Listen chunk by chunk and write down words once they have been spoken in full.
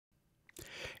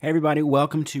Hey everybody,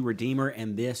 welcome to Redeemer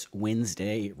and this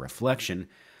Wednesday reflection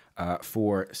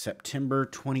for September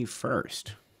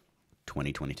 21st,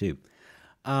 2022.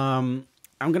 I'm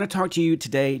going to talk to you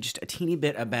today just a teeny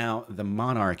bit about the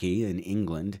monarchy in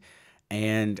England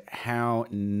and how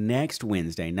next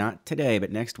Wednesday, not today,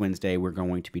 but next Wednesday, we're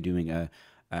going to be doing a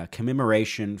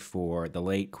commemoration for the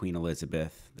late Queen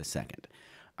Elizabeth II.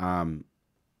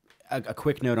 A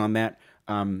quick note on that.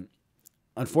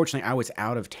 Unfortunately, I was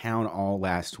out of town all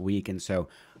last week, and so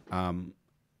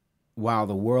while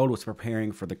the world was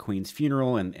preparing for the Queen's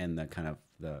funeral and the kind of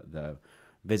the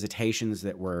visitations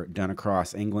that were done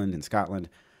across England and Scotland,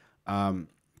 I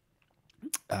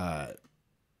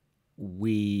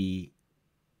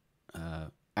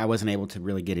wasn't able to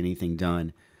really get anything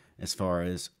done as far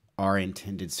as our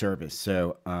intended service.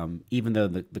 So even though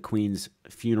the Queen's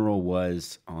funeral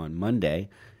was on Monday,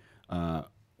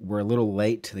 we're a little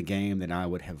late to the game than I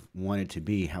would have wanted to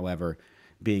be. However,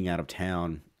 being out of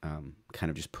town kind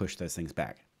of just pushed those things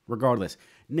back. Regardless,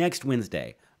 next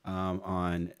Wednesday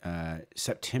on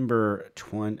September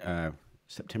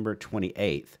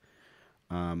 28th,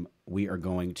 we are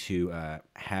going to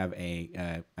have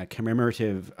a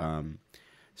commemorative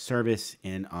service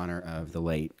in honor of the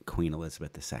late Queen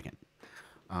Elizabeth II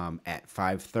at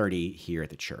 5:30 here at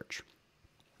the church.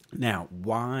 Now,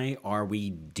 why are we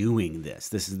doing this?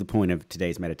 This is the point of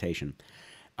today's meditation.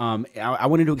 I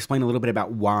wanted to explain a little bit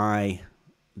about why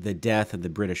the death of the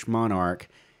British Monarch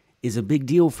is a big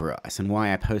deal for us and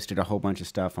why I posted a whole bunch of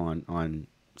stuff on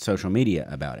social media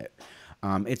about it.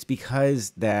 It's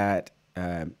because that,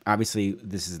 obviously,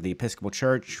 this is the Episcopal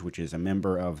Church, which is a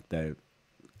member of the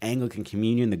Anglican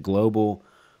Communion, the global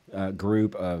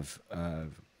group of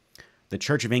the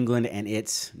Church of England and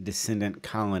its descendant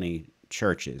colony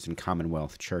churches and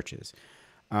Commonwealth churches.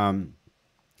 So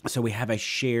we have a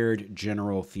shared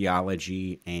general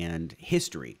theology and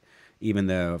history, even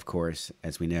though, of course,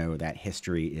 as we know, that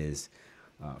history is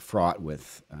fraught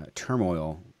with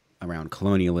turmoil around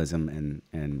colonialism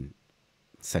and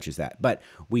such as that. But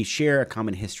we share a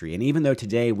common history. And even though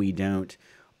today we don't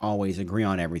always agree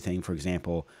on everything, for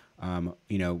example,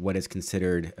 what is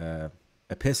considered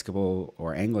Episcopal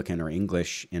or Anglican or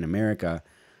English in America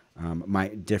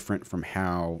might different from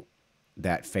how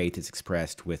that faith is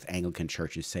expressed with Anglican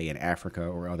churches, say in Africa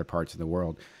or other parts of the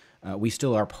world. We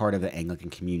still are part of the Anglican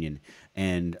Communion.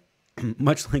 And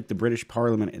much like the British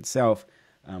Parliament itself,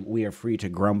 we are free to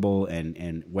grumble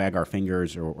and wag our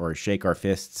fingers or shake our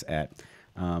fists at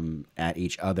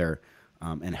each other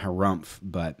and harumph,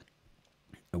 but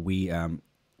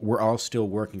we're all still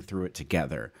working through it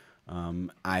together.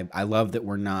 I love that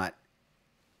we're not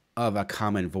of a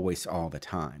common voice all the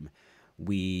time.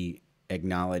 We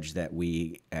acknowledge that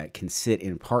we can sit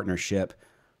in partnership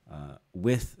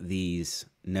with these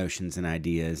notions and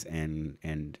ideas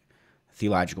and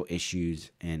theological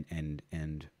issues and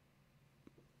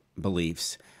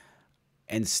beliefs,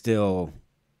 and still,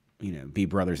 be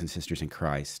brothers and sisters in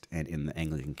Christ and in the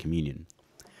Anglican Communion.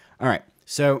 All right,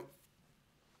 so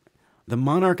the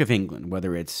monarch of England,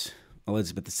 whether it's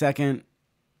Elizabeth II,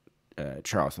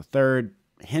 Charles III,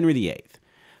 Henry VIII,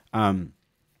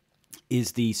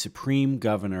 is the supreme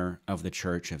governor of the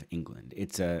Church of England.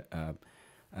 It's a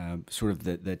sort of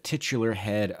the titular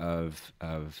head of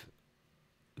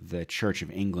the Church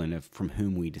of England, from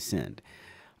whom we descend.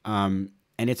 And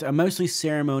it's a mostly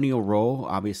ceremonial role.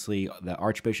 Obviously, the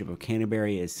Archbishop of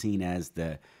Canterbury is seen as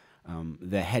the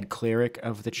head cleric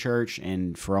of the church,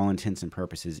 and for all intents and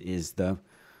purposes is the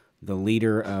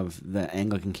leader of the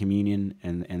Anglican Communion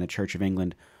and the Church of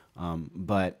England.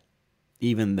 But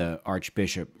even the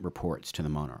Archbishop reports to the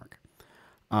monarch.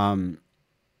 And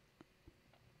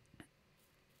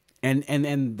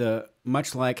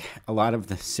much like a lot of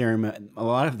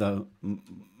the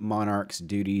monarch's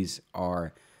duties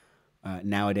are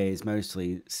nowadays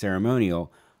mostly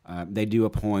ceremonial. They do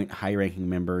appoint high-ranking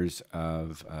members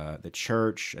of the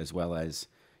church, as well as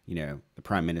the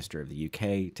Prime Minister of the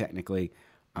UK, technically,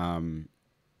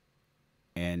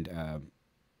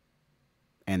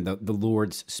 and the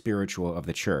Lords Spiritual of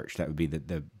the church. That would be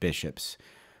the bishops,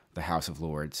 the House of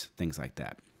Lords, things like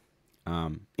that.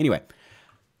 Anyway,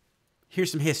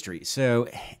 here's some history. So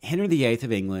Henry VIII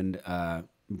of England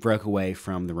broke away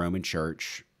from the Roman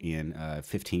Church in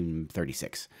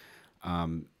 1536,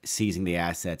 seizing the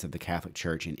assets of the Catholic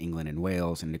Church in England and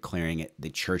Wales and declaring it the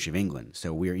Church of England.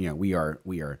 So we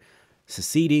are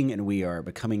seceding and we are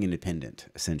becoming independent,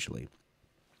 essentially.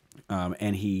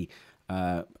 And he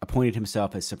appointed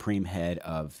himself as supreme head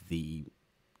of the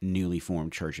newly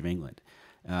formed Church of England.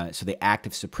 So the Act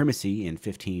of Sumpremacy in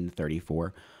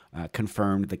 1534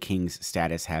 confirmed the king's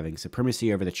status having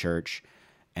supremacy over the church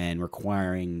and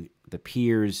requiring the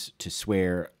peers to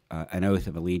swear an oath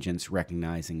of allegiance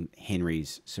recognizing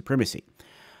Henry's supremacy.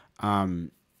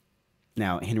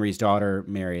 Now, Henry's daughter,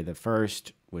 Mary I,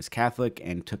 was Catholic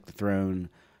and took the throne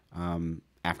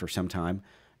after some time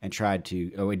and tried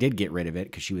to, it did get rid of it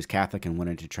because she was Catholic and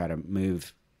wanted to try to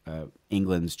move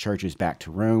England's churches back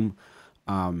to Rome.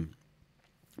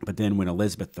 But then when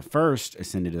Elizabeth I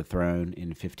ascended the throne in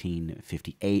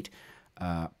 1558,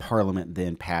 Parliament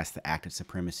then passed the Act of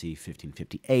Sumpremacy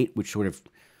 1558, which sort of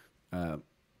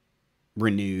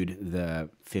renewed the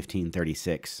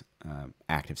 1536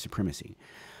 Act of Sumpremacy.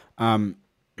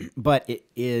 But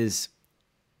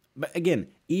again,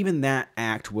 even that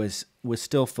act was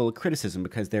still full of criticism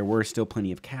because there were still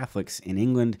plenty of Catholics in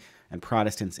England and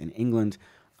Protestants in England.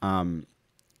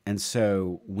 And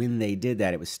so when they did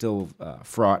that, it was still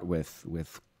fraught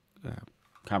with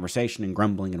conversation and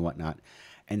grumbling and whatnot.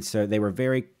 And so they were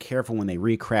very careful when they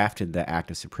recrafted the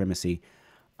Act of Sumpremacy.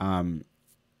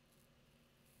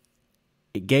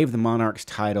 It gave the monarch's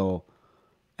title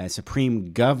as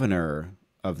supreme governor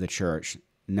of the church,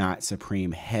 not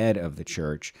supreme head of the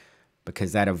church,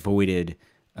 because that avoided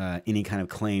any kind of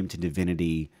claim to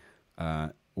divinity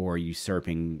or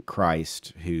usurping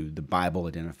Christ, who the Bible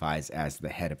identifies as the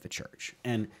head of the church.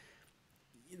 And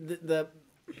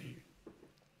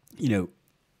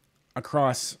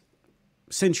across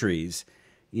centuries,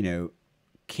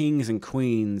 kings and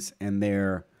queens and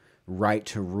their right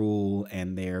to rule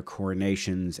and their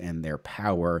coronations and their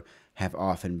power have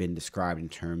often been described in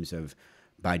terms of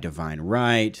by divine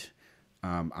right.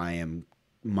 I am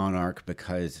monarch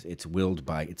because it's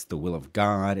the will of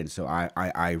God, and so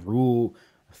I rule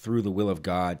through the will of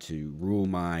God to rule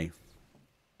my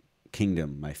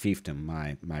kingdom, my fiefdom,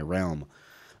 my realm.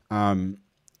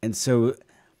 And so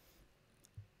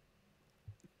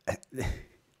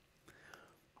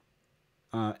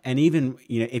and even,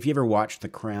 if you ever watched The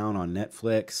Crown on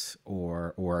Netflix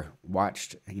or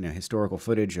watched, historical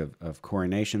footage of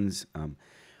coronations,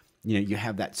 you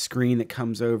have that screen that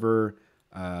comes over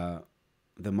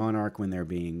the monarch when they're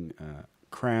being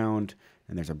crowned,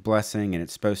 and there's a blessing, and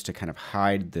it's supposed to kind of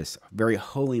hide this very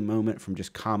holy moment from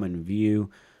just common view,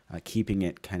 keeping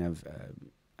it kind of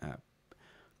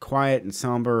quiet and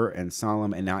somber and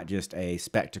solemn and not just a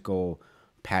spectacle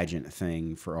pageant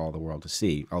thing for all the world to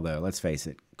see. Although, let's face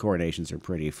it, coronations are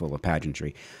pretty full of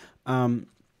pageantry. And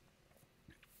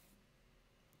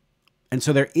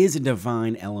so there is a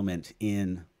divine element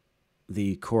in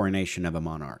the coronation of a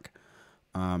monarch.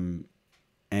 And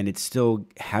it still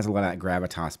has a lot of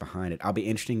gravitas behind it. I'll be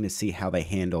interesting to see how they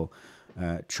handle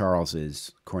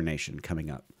Charles's coronation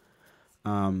coming up.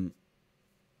 But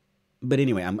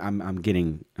anyway, I'm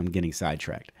getting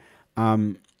sidetracked.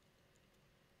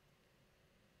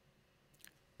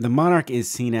 The monarch is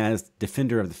seen as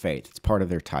defender of the faith. It's part of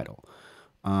their title.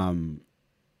 And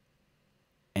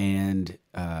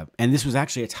this was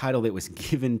actually a title that was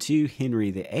given to Henry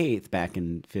VIII back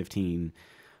in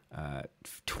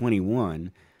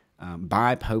 1521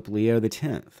 by Pope Leo X.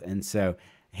 And so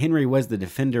Henry was the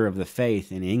defender of the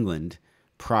faith in England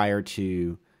prior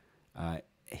to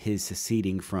his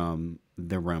seceding from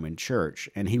the Roman Church.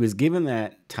 And he was given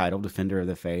that title, defender of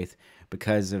the faith,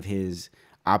 because of his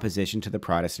opposition to the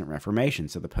Protestant Reformation.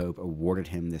 So the Pope awarded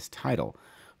him this title.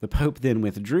 The Pope then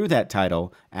withdrew that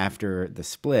title after the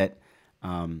split,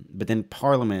 but then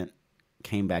Parliament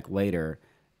came back later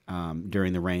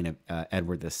during the reign of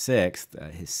Edward VI,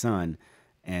 his son,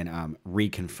 and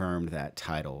reconfirmed that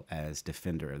title as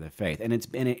Defender of the Faith. And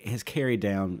it has carried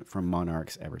down from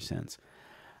monarchs ever since.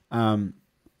 In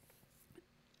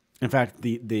fact,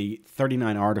 the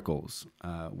 39 Articles,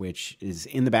 which is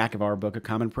in the back of our Book of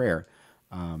Common Prayer,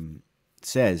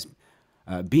 says,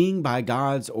 being by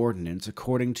God's ordinance,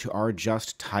 according to our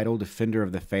just title, Defender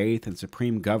of the Faith and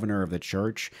Supreme Governor of the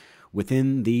Church,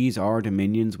 within these our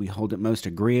dominions we hold it most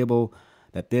agreeable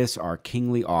that this our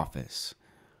kingly office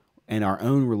and our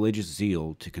own religious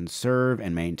zeal to conserve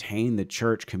and maintain the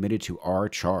church committed to our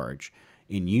charge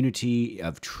in unity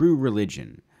of true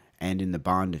religion and in the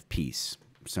bond of peace,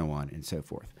 so on and so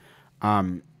forth.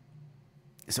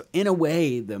 So in a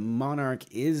way, the monarch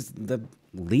is the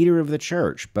leader of the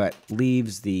church, but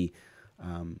leaves the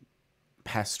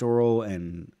pastoral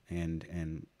and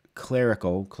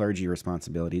clergy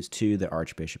responsibilities to the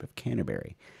Archbishop of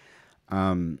Canterbury.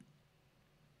 And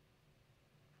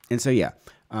so, yeah,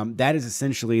 that is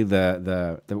essentially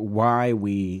the why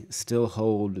we still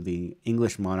hold the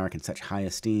English monarch in such high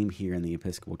esteem here in the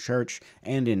Episcopal Church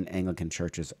and in Anglican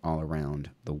churches all around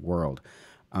the world.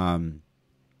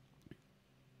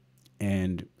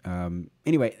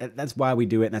 Anyway, that's why we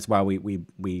do it, and that's why we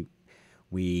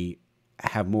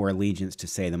have more allegiance to,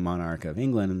 say, the monarch of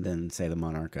England than, say, the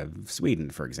monarch of Sweden,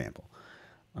 for example.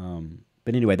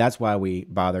 But anyway, that's why we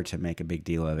bother to make a big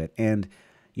deal of it. And,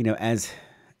 you know, as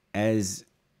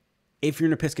if you're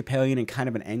an Episcopalian and kind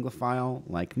of an Anglophile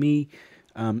like me,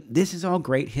 this is all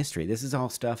great history. This is all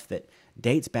stuff that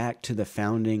dates back to the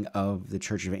founding of the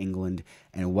Church of England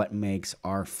and what makes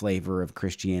our flavor of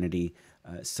Christianity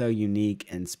so unique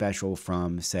and special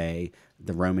from, say,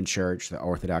 the Roman Church, the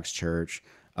Orthodox Church,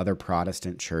 other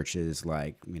Protestant churches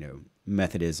like, you know,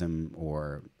 Methodism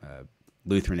or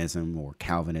Lutheranism or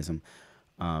Calvinism,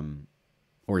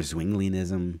 or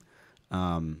Zwinglianism.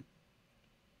 And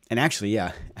actually,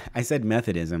 yeah, I said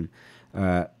Methodism.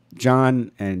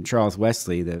 John and Charles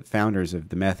Wesley, the founders of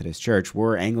the Methodist Church,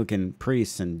 were Anglican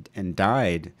priests and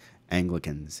died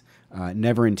Anglicans,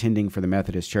 never intending for the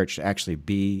Methodist Church to actually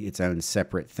be its own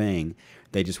separate thing.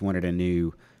 They just wanted a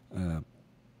new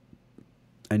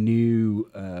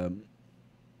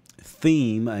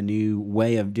theme, a new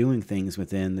way of doing things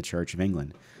within the Church of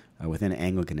England, within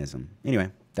Anglicanism.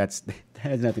 Anyway, that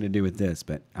has nothing to do with this,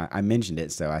 but I mentioned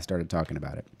it, so I started talking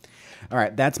about it. All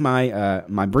right, that's my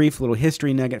my brief little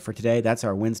history nugget for today. That's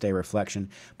our Wednesday reflection.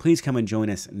 Please come and join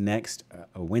us next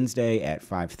Wednesday at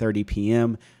 5:30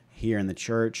 p.m. here in the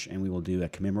church, and we will do a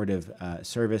commemorative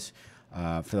service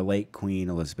for the late Queen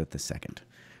Elizabeth II.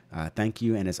 Thank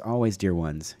you, and as always, dear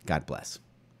ones, God bless.